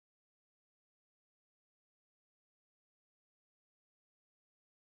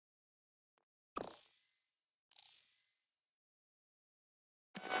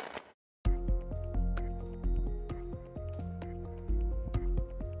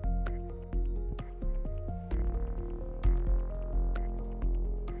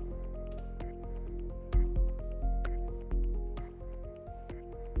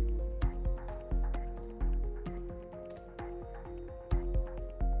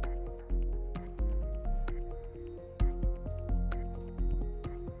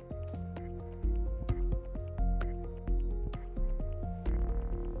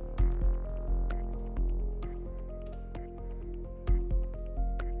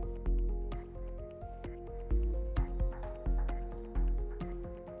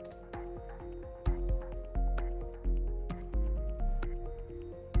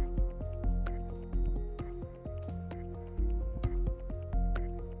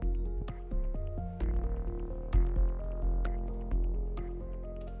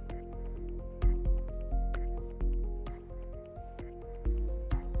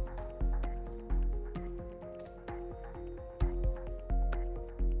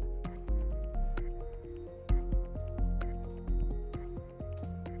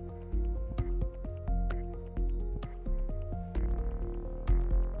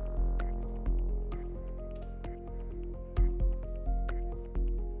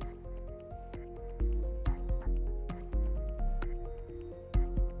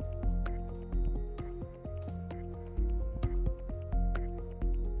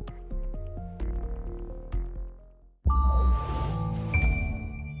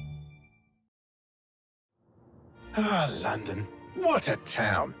Ah, London. What a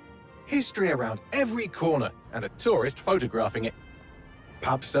town. History around every corner and a tourist photographing it.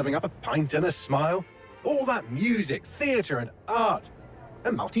 Pubs serving up a pint and a smile. All that music, theatre and art.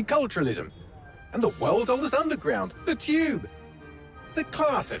 And multiculturalism. And the world's oldest underground, the Tube. The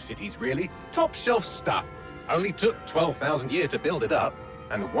class of cities, really. Top shelf stuff. Only took 12,000 years to build it up,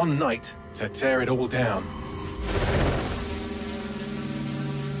 and one night to tear it all down.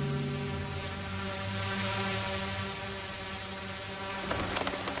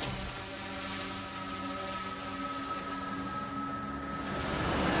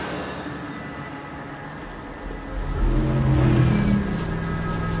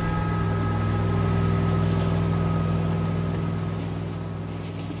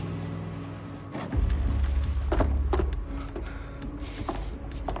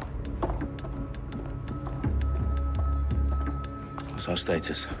 What's our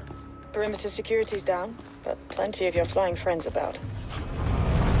status? Perimeter security's down, but plenty of your flying friends about.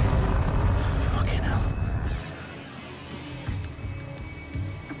 Fucking hell.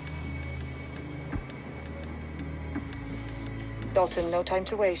 Dalton, no time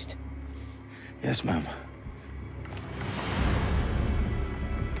to waste. Yes, ma'am.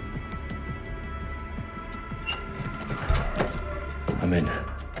 I'm in.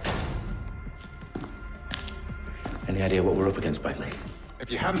 Any idea what we're up against, Bagley? If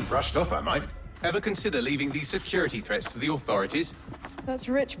you haven't brushed off, I might. Ever consider leaving these security threats to the authorities? That's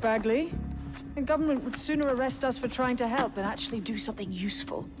rich, Bagley. The government would sooner arrest us for trying to help than actually do something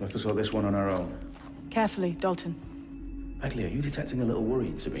useful. We'll have to sort this one on our own. Carefully, Dalton. Bagley, are you detecting a little worry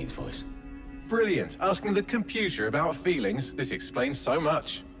in Sabine's voice? Brilliant. Asking the computer about feelings. This explains so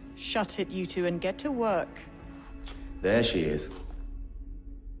much. Shut it, you two, and get to work. There she is.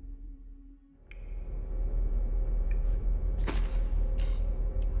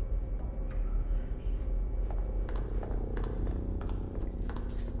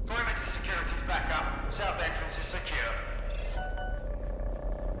 Perimeter security's back up. South entrance is secure.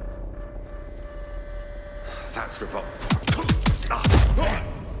 That's revol...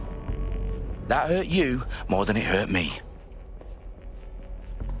 That hurt you more than it hurt me.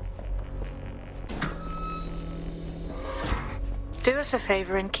 Do us a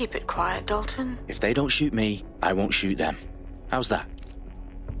favor and keep it quiet, Dalton. If they don't shoot me, I won't shoot them. How's that?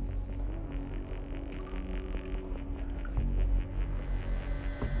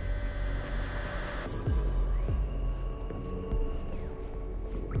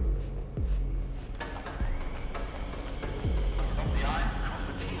 The I's and cross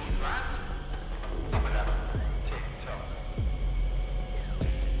the T's, lads. Up with that. Tick-tock.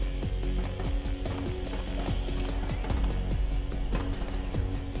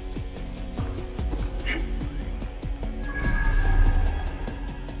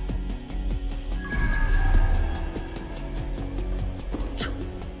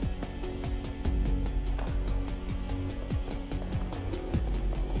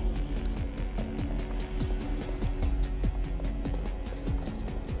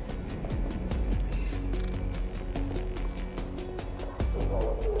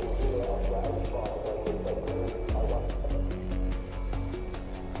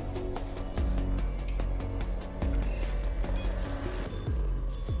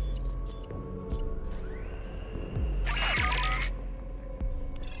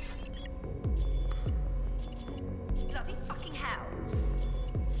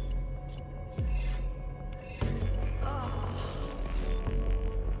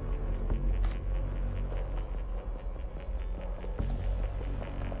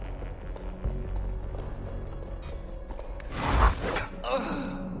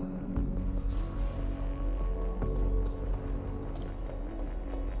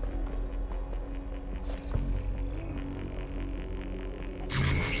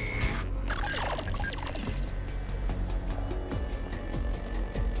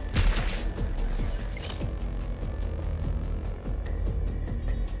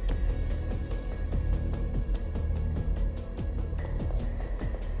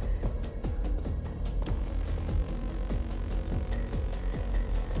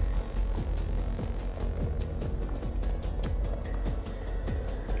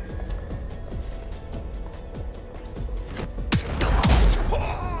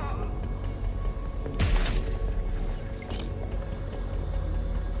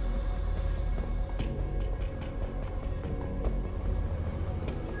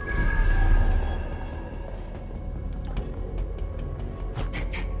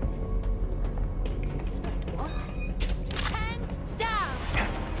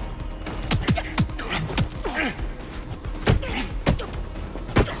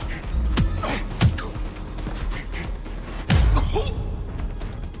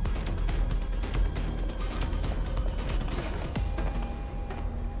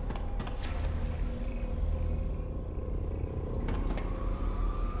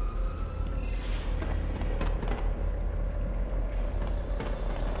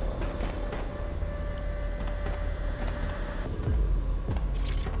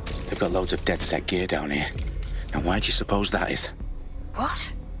 got loads of DedSec gear down here. And why do you suppose that is?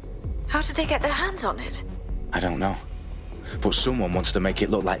 What? How did they get their hands on it? I don't know. But someone wants to make it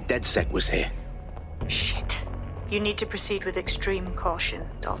look like DedSec was here. Shit. You need to proceed with extreme caution,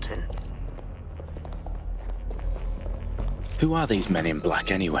 Dalton. Who are these men in black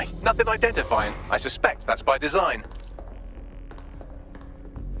anyway? Nothing identifying. I suspect that's by design.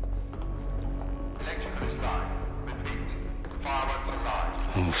 Electrical is live. Repeat. Fireworks are live.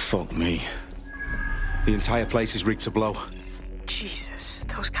 Oh, fuck me. The entire place is rigged to blow. Jesus,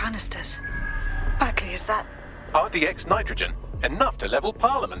 those canisters. Bagley, is that... RDX nitrogen. Enough to level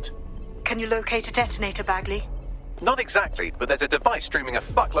Parliament. Can you locate a detonator, Bagley? Not exactly, but there's a device streaming a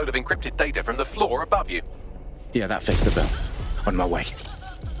fuckload of encrypted data from the floor above you. Yeah, that fits the bill. On my way.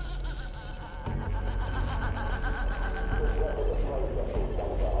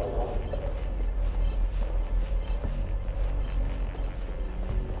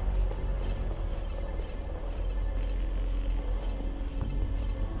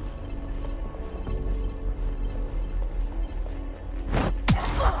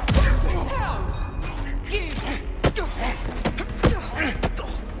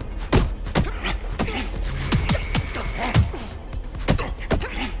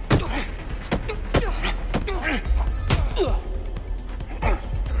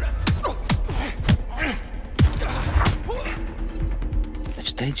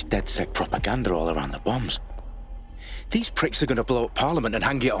 Staged DedSec propaganda all around the bombs. These pricks are going to blow up Parliament and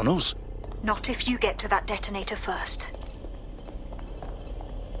hang it on us. Not if you get to that detonator first.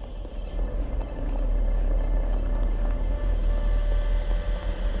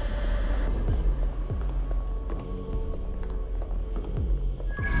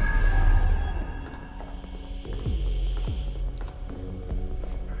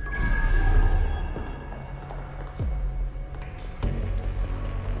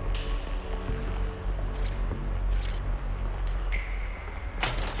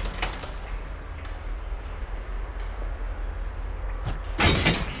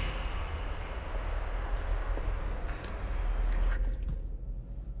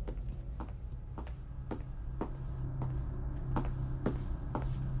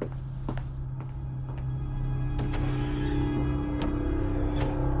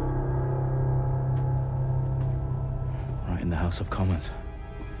 In the House of Commons.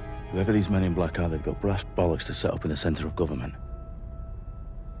 Whoever these men in black are, they've got brass bollocks to set up in the centre of government.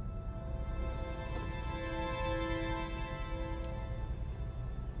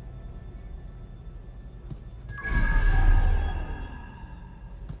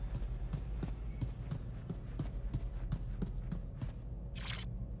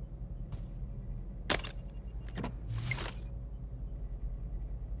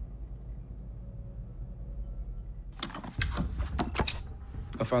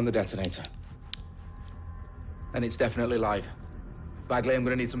 I found the detonator. And it's definitely live. Bagley, I'm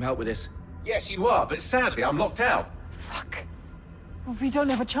gonna need some help with this. Yes, you are, but sadly I'm locked out. Fuck. Well, we don't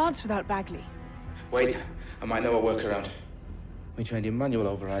have a chance without Bagley. Wait, I might know a workaround. We trained in manual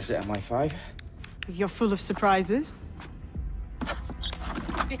overrides at MI5. You're full of surprises.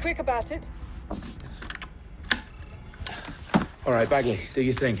 Be quick about it. All right, Bagley, do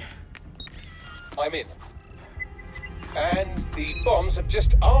your thing. I'm in. And the bombs have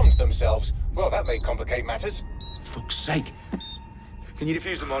just armed themselves. Well, that may complicate matters. Fuck's sake. Can you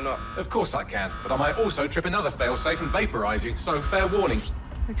defuse them or not? Of course I can, but I might also trip another failsafe and vaporize you, so fair warning.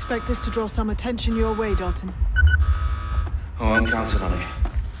 Expect this to draw some attention your way, Dalton. Oh, I'm counting on it.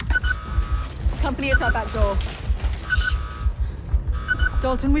 Company at our back door. Shit.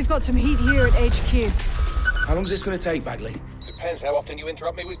 Dalton, we've got some heat here at HQ. How long's this gonna take, Bagley? Depends how often you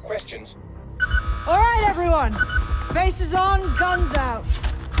interrupt me with questions. All right, everyone. Faces on, guns out.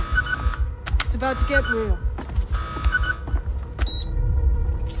 It's about to get real.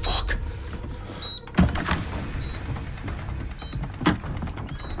 Fuck.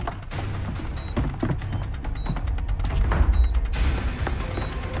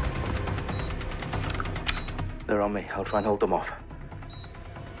 They're on me. I'll try and hold them off.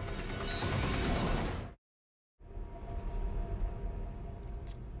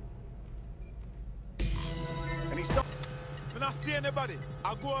 When I see anybody,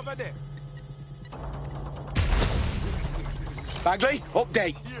 I'll go over there. Bagley,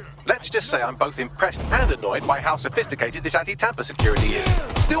 update. Let's just say I'm both impressed and annoyed by how sophisticated this anti-tamper security is.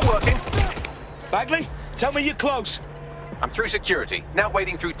 Still working. Bagley, tell me you're close. I'm through security, now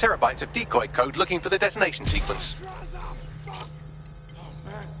wading through terabytes of decoy code looking for the detonation sequence. Oh,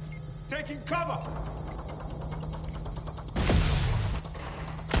 man. Taking cover.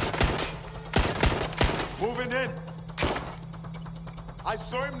 Moving in. I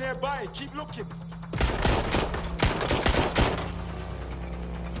saw him nearby. Keep looking.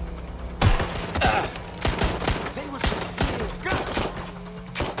 They were just being guts.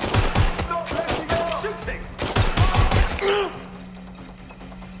 Stop letting go. Shooting.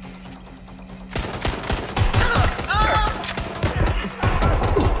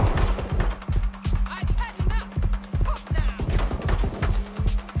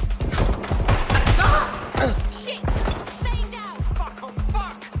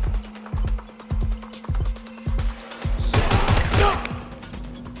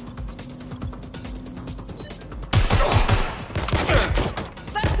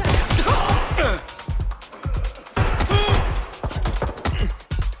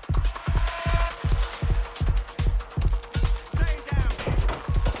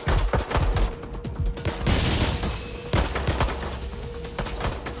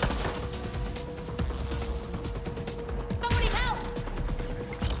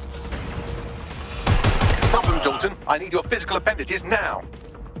 Dalton, I need your physical appendages now.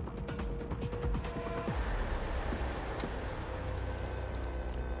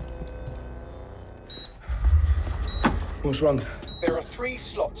 What's wrong? There are 3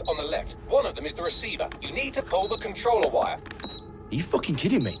 slots on the left. One of them is the receiver. You need to pull the controller wire. Are you fucking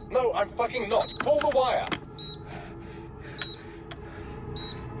kidding me? No, I'm fucking not. Pull the wire.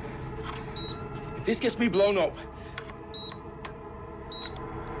 If this gets me blown up...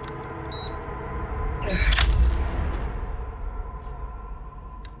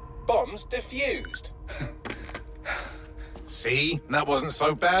 Bombs defused. See? That wasn't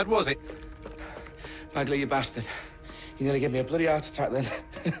so bad, was it? Bagley, you bastard. You nearly gave me a bloody heart attack then.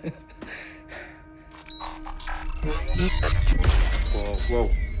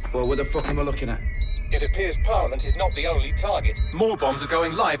 Whoa, what the fuck am I looking at? It appears Parliament is not the only target. More bombs are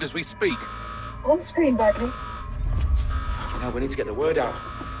going live as we speak. On screen, Bagley. Now we need to get the word out.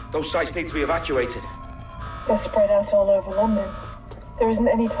 Those sites need to be evacuated. They're spread out all over London. There isn't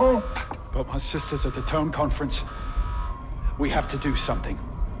any time. But my sister's at the town conference. We have to do something.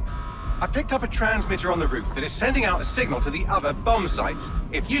 I picked up a transmitter on the roof that is sending out a signal to the other bomb sites.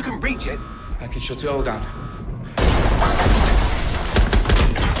 If you can reach it... I can shut it all down.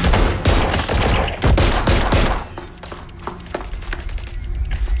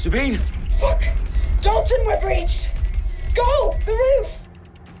 Sabine! Fuck! Dalton, we're breached! Go! The roof!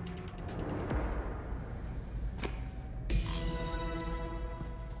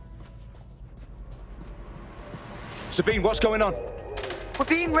 Sabine, what's going on? We're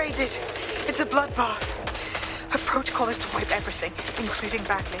being raided. It's a bloodbath. Her protocol is to wipe everything, including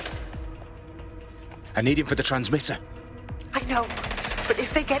Bagley. I need him for the transmitter. I know, but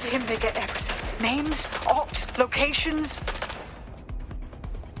if they get him, they get everything. Names, ops, locations.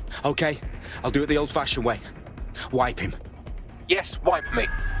 Okay, I'll do it the old-fashioned way. Wipe him. Yes, wipe me.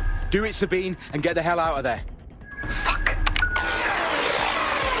 Do it, Sabine, and get the hell out of there. Fuck.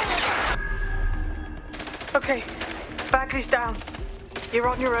 Okay, Bagley's down. You're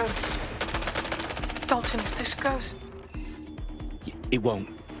on your own. Dalton, if this goes... It won't.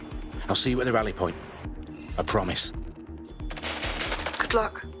 I'll see you at the rally point. I promise. Good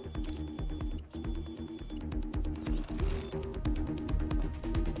luck.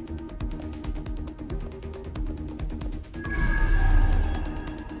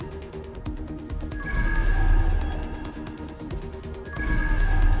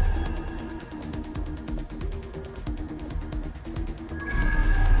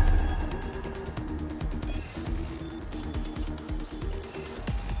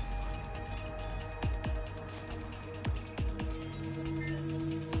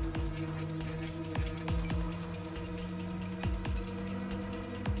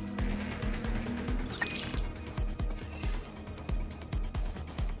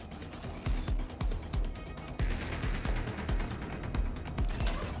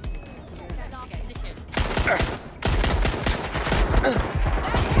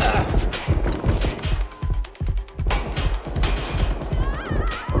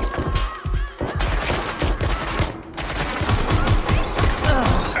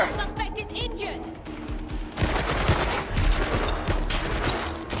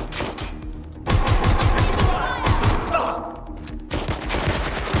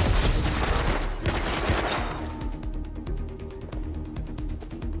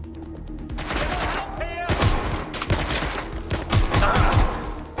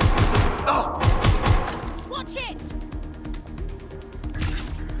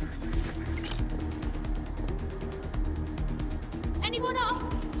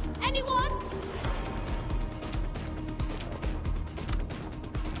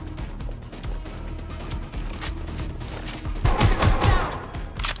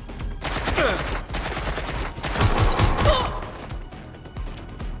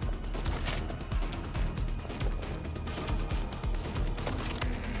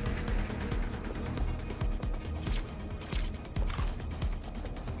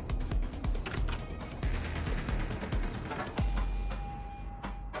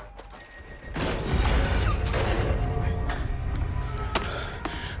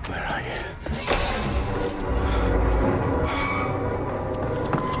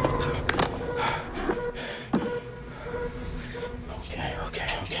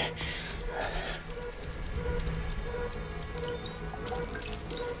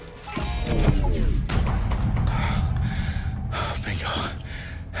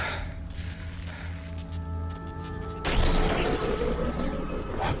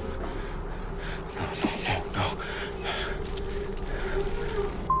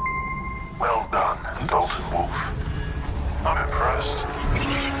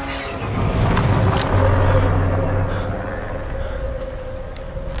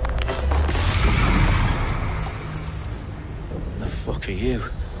 for you.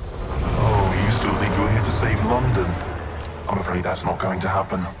 Oh, you still think you're here to save London? I'm afraid that's not going to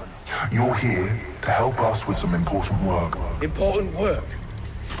happen. You're here to help us with some important work. Important work?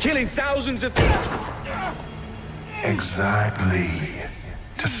 Killing thousands of... Exactly.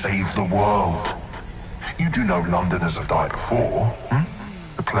 To save the world. You do know Londoners have died before, hmm?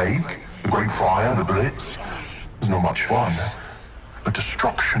 The Plague, the Great Fire, the Blitz. It's not much fun. But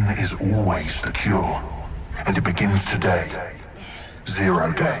destruction is always the cure. And it begins today.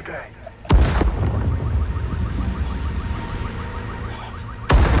 Zero Day.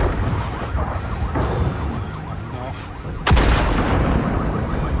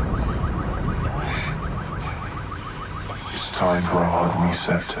 It's time for a hard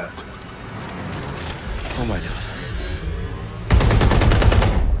reset. Oh my God.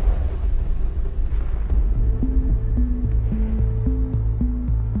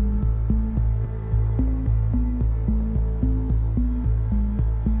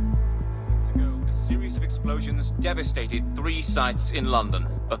 Explosions devastated 3 sites in London.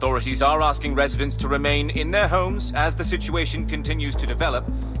 Authorities are asking residents to remain in their homes as the situation continues to develop.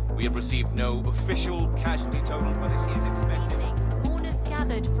 We have received no official casualty total, but it is expected. Mourners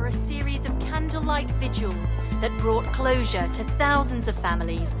gathered for a series of candlelight vigils that brought closure to thousands of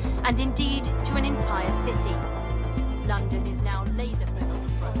families and indeed to an entire city. London is now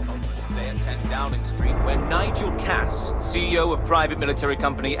laser-focused. Today at 10 Downing Street, where Nigel Cass, CEO of private military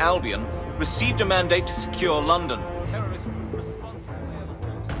company Albion, received a mandate to secure London. Terrorist response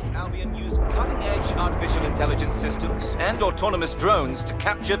to Albion used cutting-edge artificial intelligence systems and autonomous drones to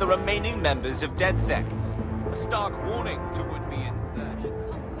capture the remaining members of DedSec. A stark warning to would-be insurgents.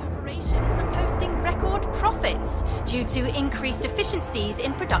 Corporations are posting record profits due to increased efficiencies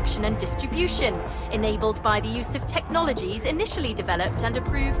in production and distribution, enabled by the use of technologies initially developed and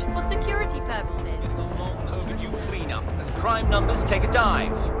approved for security purposes. Cleanup as crime numbers take a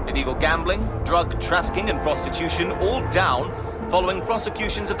dive. Illegal gambling, drug trafficking and prostitution all down following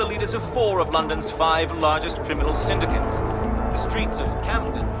prosecutions of the leaders of 4 of London's 5 largest criminal syndicates. The streets of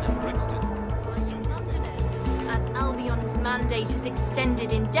Camden and Brixton. As Albion's mandate is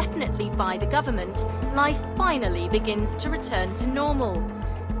extended indefinitely by the government, life finally begins to return to normal.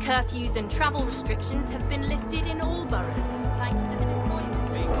 Curfews and travel restrictions have been lifted in all boroughs, thanks to the deployment.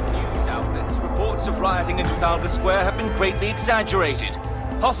 News outlets, reports of rioting in Trafalgar Square have been greatly exaggerated,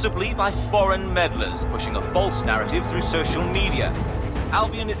 possibly by foreign meddlers pushing a false narrative through social media.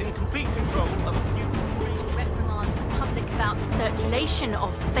 Albion is in complete control of a new... reprimand the public about the circulation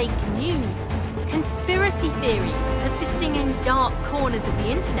of fake news, conspiracy theories persisting in dark corners of the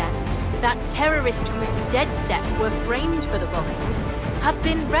internet that terrorist group DedSec were framed for the bombings have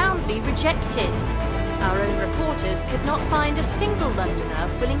been roundly rejected. Our own reporters could not find a single Londoner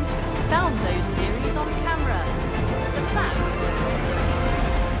willing to expound those theories on camera. The facts simply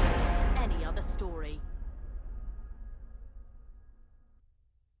don't support any other story.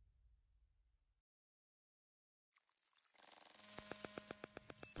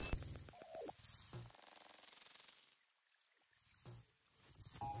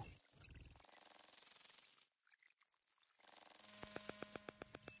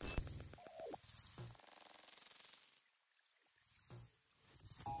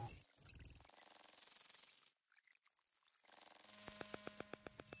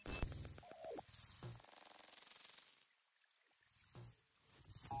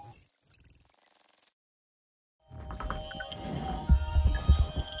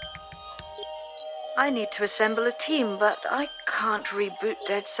 I need to assemble a team, but I can't reboot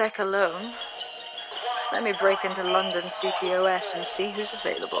DedSec alone. Let me break into London CTOS and see who's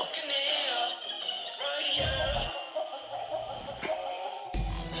available.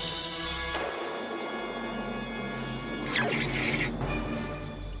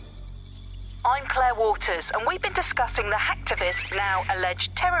 I'm Claire Waters, and we've been discussing the hacktivist, now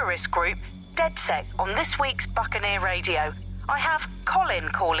alleged terrorist group, DedSec, on this week's Buccaneer Radio. I have Colin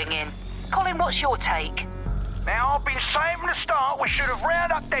calling in. Colin, what's your take? Now, I've been saying from the start we should have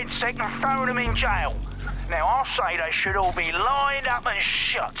rounded up DedSec and thrown them in jail. Now, I'll say they should all be lined up and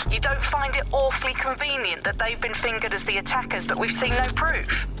shot. You don't find it awfully convenient that they've been fingered as the attackers, but we've seen no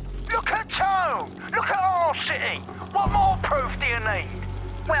proof? Look at Tone! Look at our city! What more proof do you need?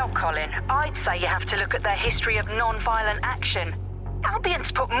 Well, Colin, I'd say you have to look at their history of non-violent action.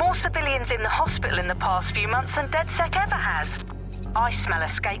 Albion's put more civilians in the hospital in the past few months than DedSec ever has. I smell a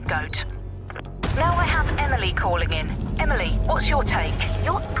scapegoat. Now I have Emily calling in. Emily, what's your take?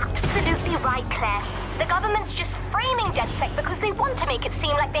 You're absolutely right, Claire. The government's just framing DedSec because they want to make it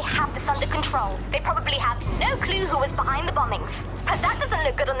seem like they have this under control. They probably have no clue who was behind the bombings. But that doesn't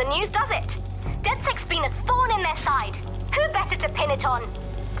look good on the news, does it? DedSec's been a thorn in their side. Who better to pin it on?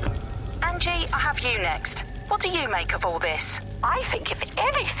 Angie, I have you next. What do you make of all this? I think, if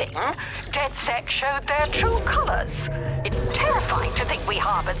anything, DedSec showed their true colors. It's terrifying to think we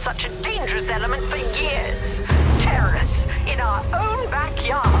harbored such a dangerous element for years. Terrorists in our own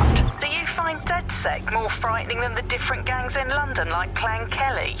backyard. Do you find DedSec more frightening than the different gangs in London, like Clan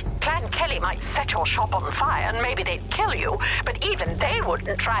Kelly? Clan Kelly might set your shop on fire and maybe they'd kill you, but even they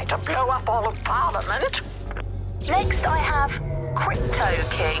wouldn't try to blow up all of Parliament. Next, I have Crypto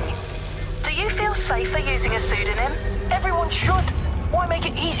King. Do you feel safer using a pseudonym? Everyone should. Why make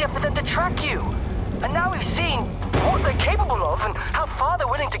it easier for them to track you? And now we've seen what they're capable of and how far they're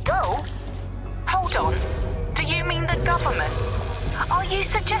willing to go. Hold on. Do you mean the government? Are you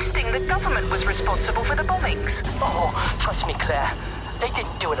suggesting the government was responsible for the bombings? Oh, trust me, Claire. They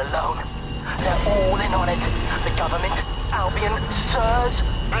didn't do it alone. They're all in on it. The government, Albion, Sirs,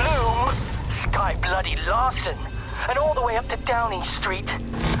 Bloom, Sky Bloody Larson, and all the way up to Downing Street.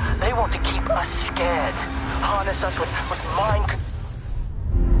 They want to keep us scared. Harness us with mind control.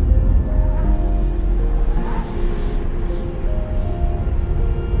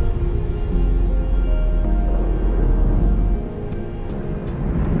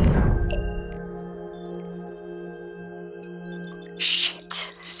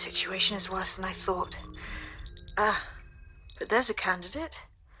 Shit. Situation is worse than I thought. But there's a candidate.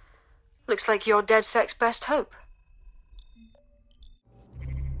 Looks like you're DedSec's best hope.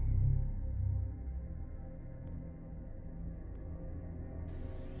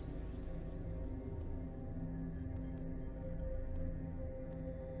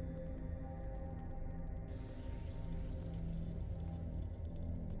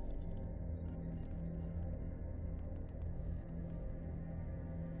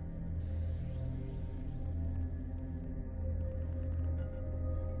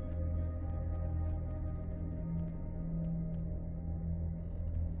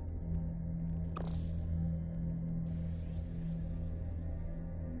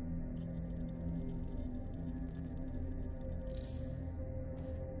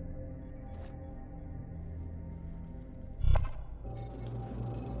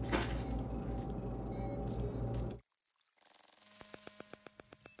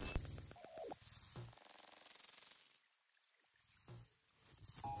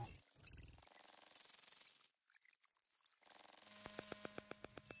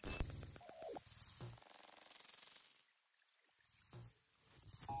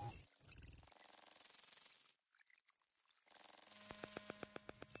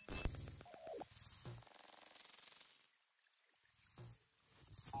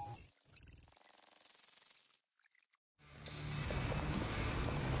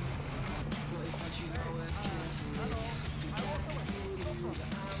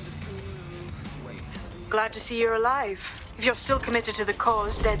 Glad to see you're alive. If you're still committed to the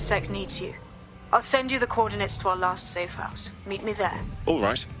cause, DedSec needs you. I'll send you the coordinates to our last safe house. Meet me there. All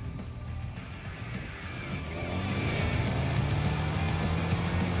right.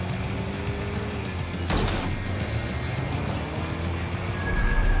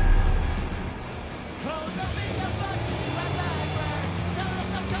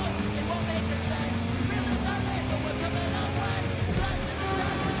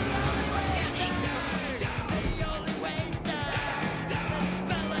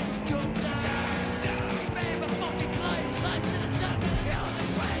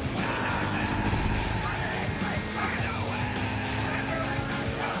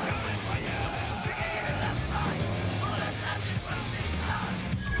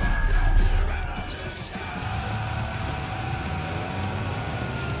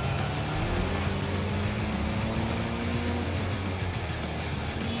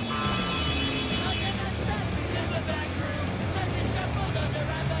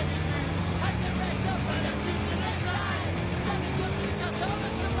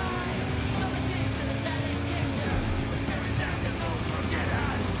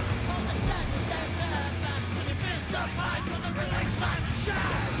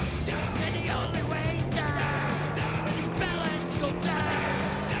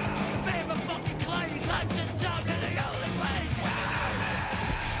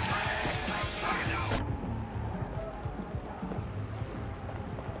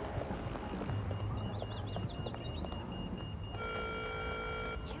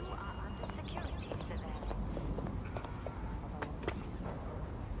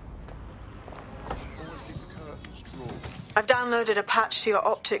 I've downloaded a patch to your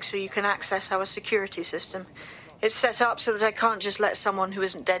optics so you can access our security system. It's set up so that I can't just let someone who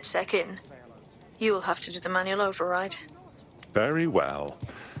isn't DedSec in. You'll have to do the manual override. Very well.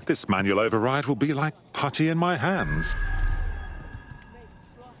 This manual override will be like putty in my hands.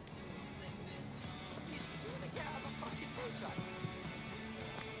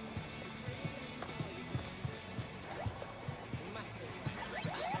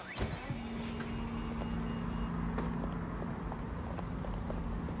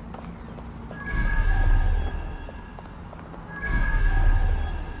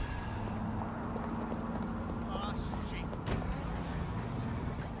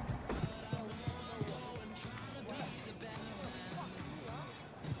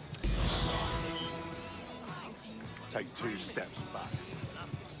 take 2 steps back.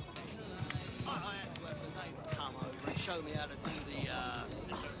 I had to have the neighbour come over and show me how to do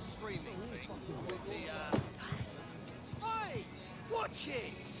the streaming thing with the, Hey! Watch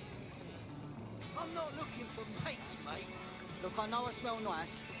it! I'm not looking for mates, mate. Look, I know I smell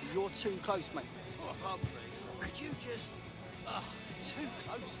nice, but you're too close, mate. Oh, pardon me. Could you just... too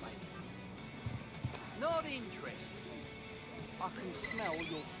close, mate. Not interested. I can smell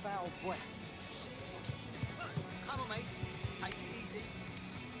your foul breath. Come on, mate. Take it easy.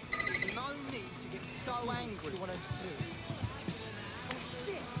 There's no need to get so angry. What I just do? Oh,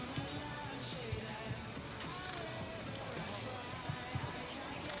 shit.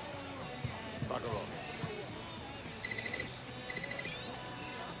 Bugger off.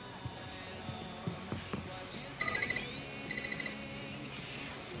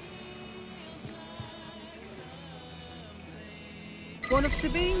 One of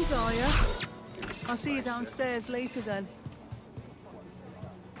Sabine's, are you? I'll see you downstairs later then.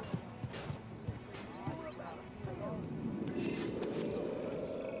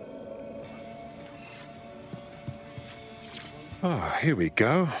 Ah, here we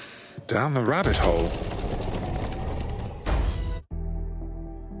go. Down the rabbit hole.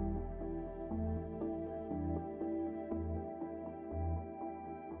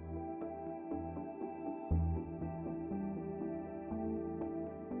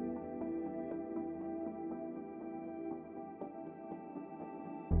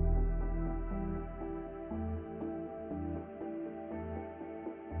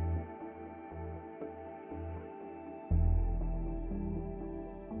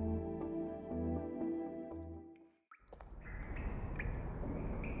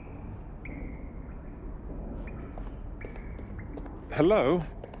 Hello?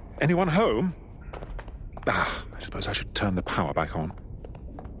 Anyone home? Ah, I suppose I should turn the power back on.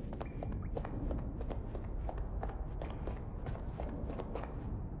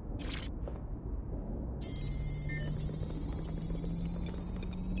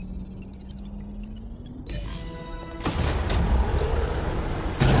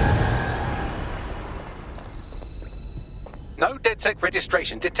 No DedSec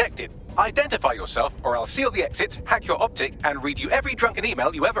registration detected. Identify yourself, or I'll seal the exits, hack your optic, and read you every drunken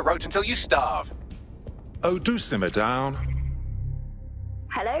email you ever wrote until you starve. Oh, do simmer down.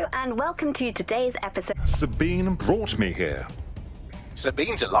 Hello, and welcome to today's episode. Sabine brought me here.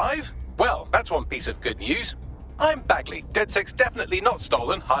 Sabine's alive? Well, that's one piece of good news. I'm Bagley, DedSec's definitely not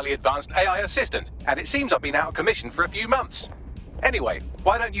stolen, highly advanced AI assistant, and it seems I've been out of commission for a few months. Anyway,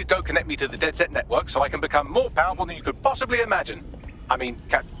 why don't you go connect me to the DedSec network so I can become more powerful than you could possibly imagine? I mean,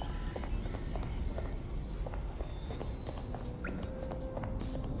 that's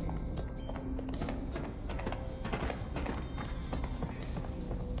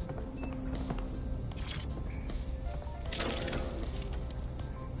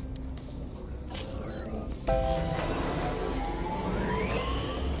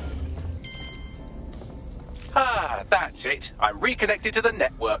it. I'm reconnected to the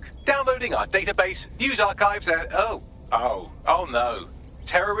network, downloading our database, news archives, and oh no.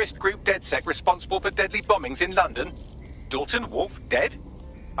 Terrorist group DedSec responsible for deadly bombings in London. Dalton Wolf dead?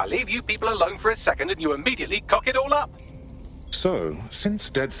 I leave you people alone for a second and you immediately cock it all up. So, since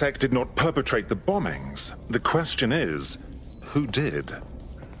DedSec did not perpetrate the bombings, the question is, who did?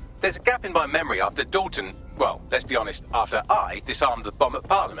 There's a gap in my memory after Dalton, well, let's be honest, after I disarmed the bomb at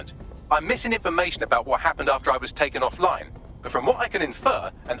Parliament. I'm missing information about what happened after I was taken offline, but from what I can infer,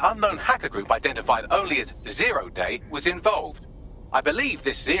 an unknown hacker group identified only as Zero Day was involved. I believe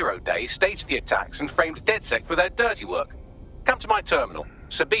this Zero Day staged the attacks and framed DedSec for their dirty work. Come to my terminal.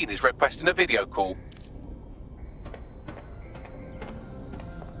 Sabine is requesting a video call.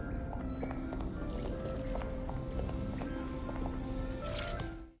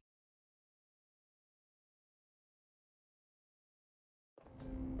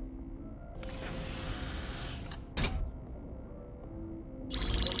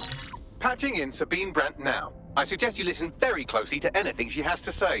 Patching in Sabine Brandt now. I suggest you listen very closely to anything she has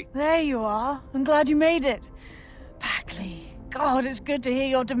to say. There you are. I'm glad you made it. Bagley. God, it's good to hear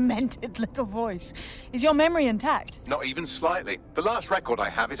your demented little voice. Is your memory intact? Not even slightly. The last record I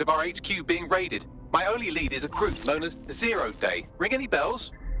have is of our HQ being raided. My only lead is a group known as Zero Day. Ring any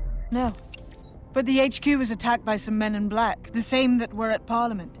bells? No. But the HQ was attacked by some men in black, the same that were at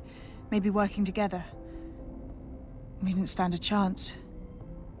Parliament. Maybe working together. We didn't stand a chance.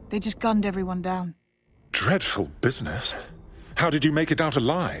 They just gunned everyone down. Dreadful business. How did you make it out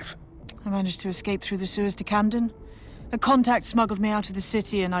alive? I managed to escape through the sewers to Camden. A contact smuggled me out of the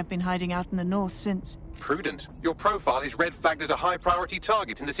city, and I've been hiding out in the north since. Prudent. Your profile is red flagged as a high-priority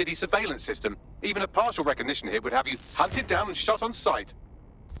target in the city's surveillance system. Even a partial recognition here would have you hunted down and shot on sight.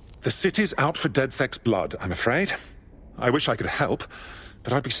 The city's out for DedSec's blood, I'm afraid. I wish I could help,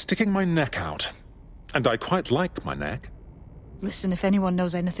 but I'd be sticking my neck out. And I quite like my neck. Listen, if anyone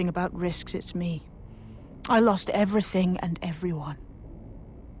knows anything about risks, it's me. I lost everything and everyone.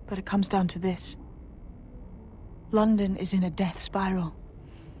 But it comes down to this. London is in a death spiral.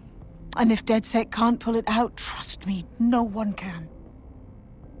 And if DedSec can't pull it out, trust me, no one can.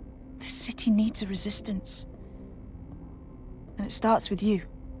 The city needs a resistance. And it starts with you.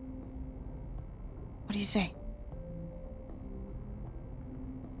 What do you say?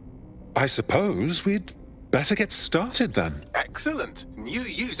 I suppose we'd better get started then. Excellent. New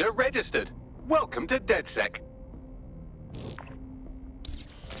user registered. Welcome to DedSec.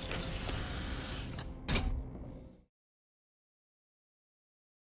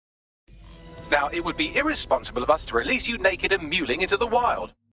 Now, it would be irresponsible of us to release you naked and mewling into the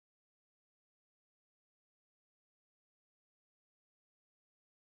wild.